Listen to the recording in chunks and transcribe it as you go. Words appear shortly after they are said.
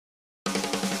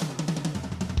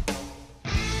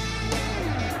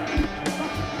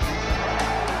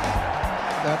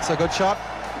That's a good shot.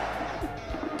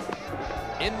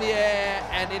 In the air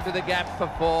and into the gap for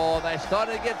 4. They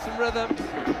started to get some rhythm.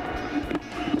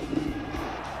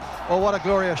 Oh, what a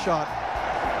glorious shot.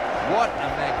 What a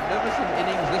magnificent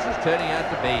innings this is turning out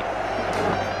to be.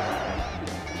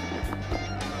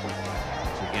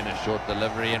 Once again, a short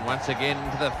delivery, and once again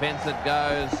to the fence it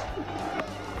goes.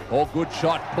 Oh, good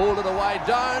shot, pulled it away.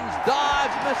 Jones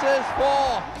dives, misses,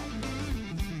 4.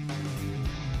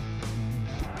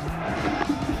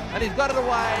 And he's got it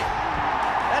away.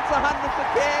 That's 100 for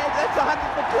Cairns, that's 100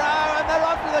 for Crowe, and they're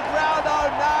onto the ground. Oh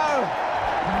no!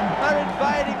 They're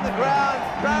invading the ground.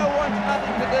 Crowe wants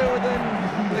nothing to do with it.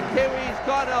 The Kiwis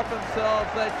can't help themselves.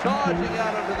 They're charging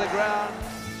out onto the ground.